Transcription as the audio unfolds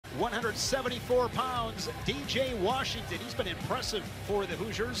174 pounds, DJ Washington. He's been impressive for the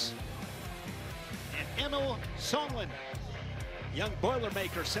Hoosiers. And Emil Soehnlen, young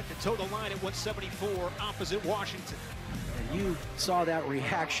Boilermaker, set to toe the line at 174 opposite Washington. And you saw that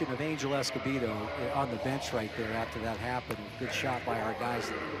reaction of Angel Escobedo on the bench right there after that happened. Good shot by our guys,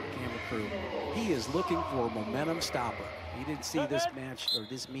 the camera crew. He is looking for a momentum stopper. He didn't see this match or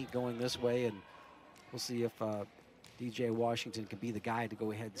this meet going this way, and we'll see if DJ Washington can be the guy to go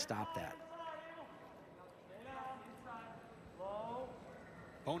ahead and stop that.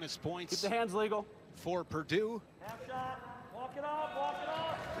 Bonus points. Keep the hands legal. For Purdue. Half shot. Walk it off, walk it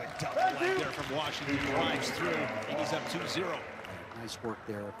off. Good double leg there from Washington. Drives through, and he's up 2-0. Nice work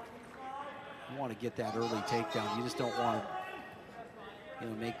there. You want to get that early takedown. You just don't want to,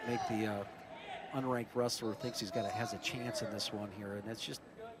 make the unranked wrestler thinks has a chance in this one here, and that's just.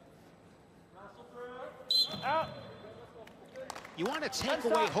 Out. You want to take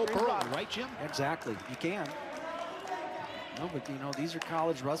away hope early, right, Jim? Exactly. You can. No, but these are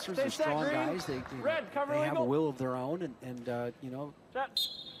college wrestlers. They're strong guys. They have a will of their own, and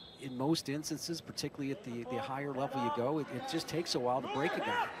in most instances, particularly at the higher level you go, it just takes a while to break a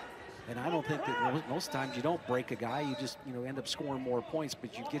guy. And I don't think that most times you don't break a guy. You just end up scoring more points,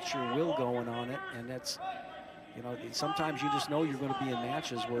 but you get your will going on it, and that's sometimes you just know you're going to be in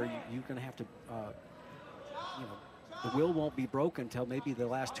matches where you're going to have to the will won't be broken until maybe the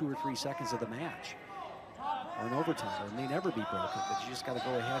last 2 or 3 seconds of the match, or in overtime, or it may never be broken. But you just got to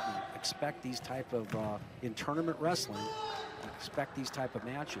go ahead and expect these type of in tournament wrestling, expect these type of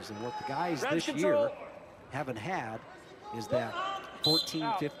matches. And what the guys this year haven't had is that 14,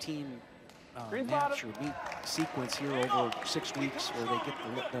 15 match or meet sequence here over 6 weeks, where they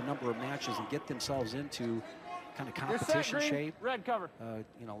get the number of matches and get themselves into kind of competition shape. Red cover. A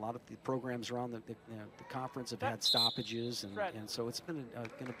lot of the programs around the conference have had stoppages, and so it's been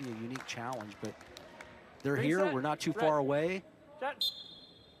going to be a unique challenge. But they're here. We're not too far away.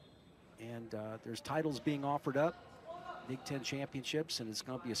 And there's titles being offered up, Big Ten championships, and it's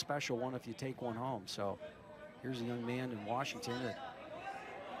going to be a special one if you take one home. So here's a young man in Washington.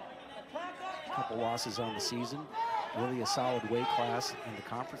 A couple losses on the season. Really a solid weight class in the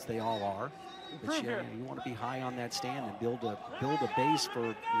conference. They all are. But you want to be high on that stand and build a base for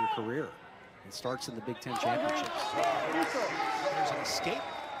your career. It starts in the Big Ten championships. There's an escape.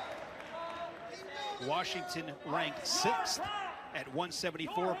 Washington ranked 6th at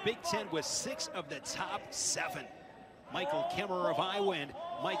 174. Big Ten with 6 of the top 7. Michael Kemmerer of Iowa and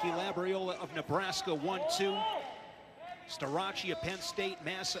Mikey Labriola of Nebraska 1-2. Starachi of Penn State,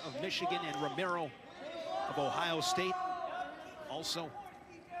 Massa of Michigan, and Romero of Ohio State also.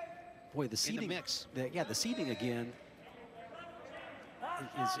 Boy, the seating, in the mix. The seating again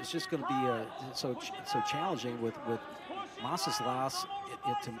is just going to be so challenging with Massa's loss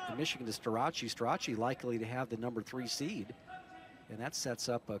to Michigan to Starachi. Starachi likely to have the number 3 seed, and that sets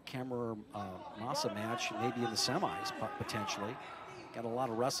up a Kemmerer Massa match, maybe in the semis potentially. Got a lot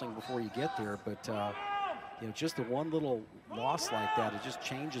of wrestling before you get there, but just the one little loss like that, it just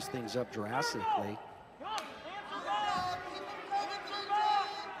changes things up drastically.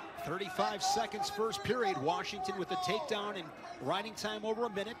 35 seconds first period. Washington with the takedown and riding time over a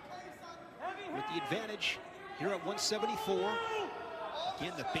minute with the advantage here at 174.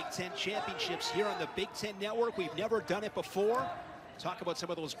 Again, the Big Ten championships here on the Big Ten Network. We've never done it before. Talk about some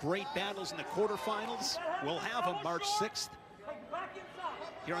of those great battles in the quarterfinals. We'll have them March 6th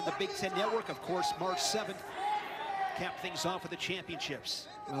here on the Big Ten Network. Of course, March 7th, cap things off with the championships.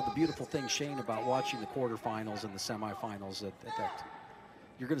 Well, the beautiful thing, Shane, about watching the quarterfinals and the semifinals, that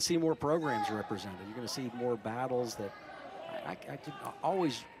you're going to see more programs represented. You're going to see more battles that I can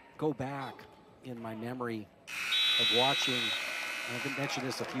always go back in my memory of watching. And I've mentioned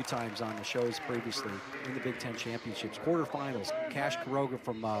this a few times on the shows previously in the Big Ten championships. Quarterfinals, Cash Quiroga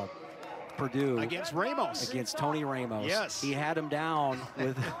from Purdue. Against Ramos. Against Tony Ramos. Yes. He had him down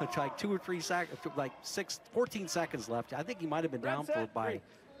with like 2 or 3 seconds, like 14 seconds left. I think he might have been down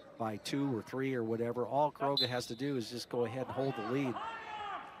by 2 or 3 or whatever. All Quiroga has to do is just go ahead and hold the lead.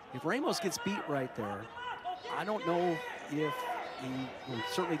 If Ramos gets beat right there, I don't know if he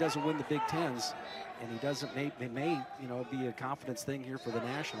certainly doesn't win the Big Tens, and he doesn't. It may be a confidence thing here for the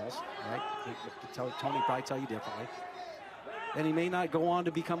Nationals, right? Tony probably tell you differently. And he may not go on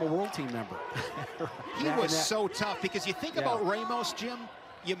to become a world team member. He was so tough, because you think about Ramos, Jim.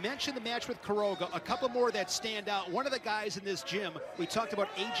 You mentioned the match with Kuroga. A couple more that stand out. One of the guys in this gym, we talked about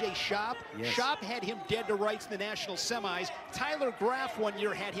A.J. Schopp. Yes. Schopp had him dead to rights in the national semis. Tyler Graff one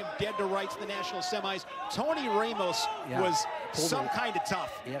year had him dead to rights in the national semis. Tony Ramos was some kind of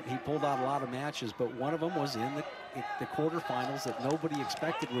tough. Yeah, he pulled out a lot of matches, but one of them was in the quarterfinals that nobody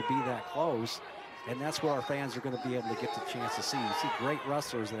expected would be that close. And that's where our fans are going to be able to get the chance to see. You see great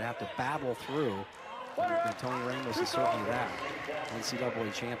wrestlers that have to battle through. And Tony Ramos is certainly that.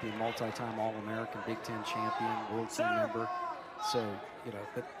 NCAA champion, multi-time All-American, Big Ten champion, World Team member. So, you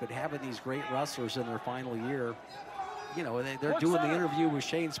know, but having these great wrestlers in their final year, you know, they're doing the interview with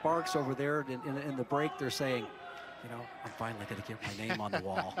Shane Sparks over there. In the break, they're saying, you know, I'm finally going to get my name on the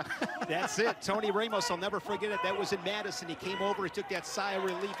wall. That's it. Tony Ramos, I'll never forget it. That was in Madison. He came over, he took that sigh of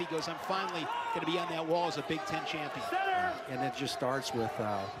relief. He goes, I'm finally going to be on that wall as a Big Ten champion. And it just starts with,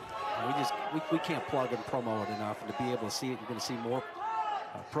 we can't plug and promo it enough. And to be able to see it, you're going to see more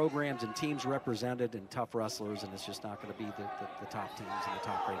programs and teams represented and tough wrestlers, and it's just not going to be the top teams and the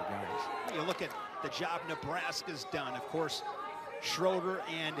top rated guys. You look at the job Nebraska's done. Of course, Schroeder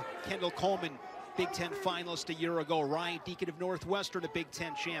and Kendall Coleman, Big Ten finalist a year ago. Ryan Deacon of Northwestern, a Big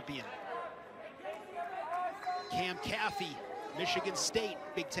Ten champion. Cam Caffey, Michigan State,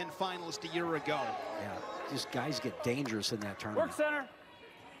 Big Ten finalist a year ago. Yeah, just guys get dangerous in that tournament. Work center.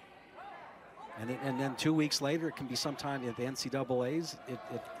 And then 2 weeks later, it can be sometime at the NCAAs.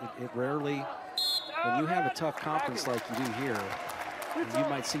 It rarely, when you have a tough conference like you do here, you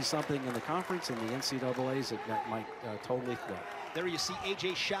might see something in the conference, and the NCAAs that might totally flip. There you see A.J.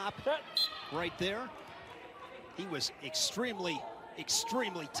 Schopp right there. He was extremely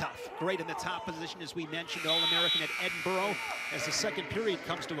tough. Great in the top position, as we mentioned, All-American at Edinburgh as the second period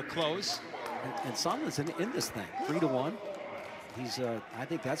comes to a close. And Soehnlen's in this thing, 3-1. He's, I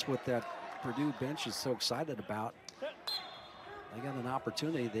think that's what that Purdue bench is so excited about. They got an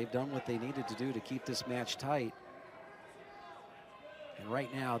opportunity. They've done what they needed to do to keep this match tight. And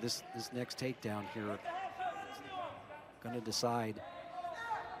right now, this next takedown here is going to decide.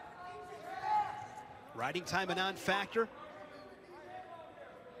 Riding time a non-factor.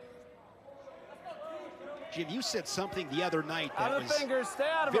 Jim, you said something the other night that was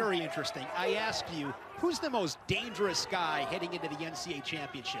very interesting. I asked you, who's the most dangerous guy heading into the NCAA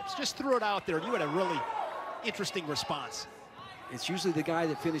championships? Just threw it out there, and you had a really interesting response. It's usually the guy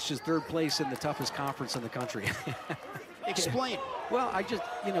that finishes third place in the toughest conference in the country. Explain. Well, I just,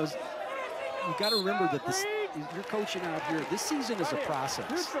 you know, you got to remember that you're coaching out here. This season is a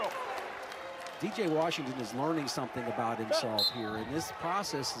process. DJ Washington is learning something about himself here, and this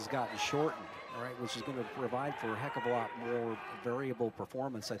process has gotten shortened, all right, which is going to provide for a heck of a lot more variable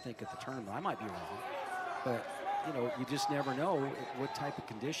performance, I think, at the tournament. I might be wrong, but, you know, you just never know what type of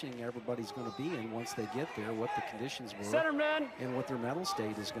conditioning everybody's going to be in once they get there, what the conditions were, and what their mental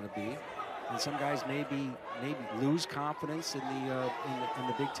state is going to be. And some guys maybe lose confidence in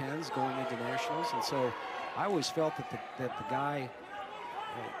the Big Tens going into nationals, and so I always felt that the guy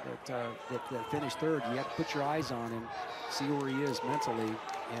that finished third, you have to put your eyes on him, see where he is mentally,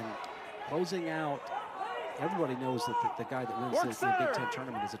 and closing out. Everybody knows that the guy that wins the Big Ten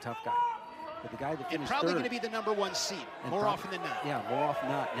tournament is a tough guy. But the guy that finished probably third, going to be the #1 seed, more often than not. Yeah, more often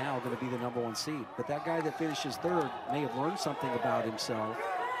than not now going to be the #1 seed. But that guy that finishes third may have learned something about himself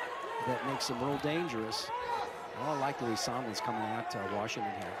that makes him real dangerous. Well, I like the way Soehnlen's coming at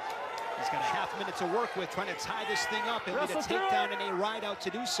Washington here. He's got a half minute to work with, trying to tie this thing up and get a takedown and a ride out to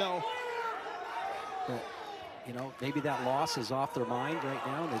do so. But, you know, maybe that loss is off their mind right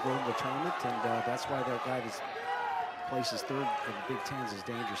now, and they go into the tournament, and that's why that guy that places third in the Big Tens is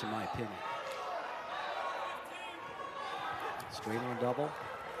dangerous, in my opinion. Straight on double.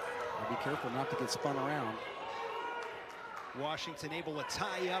 I'll be careful not to get spun around. Washington able to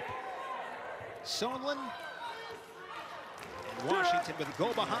tie up Soehnlen. And Washington with a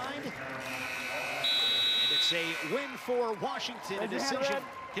go behind. And it's a win for Washington. A decision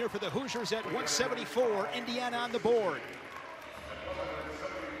here for the Hoosiers at 174. Indiana on the board.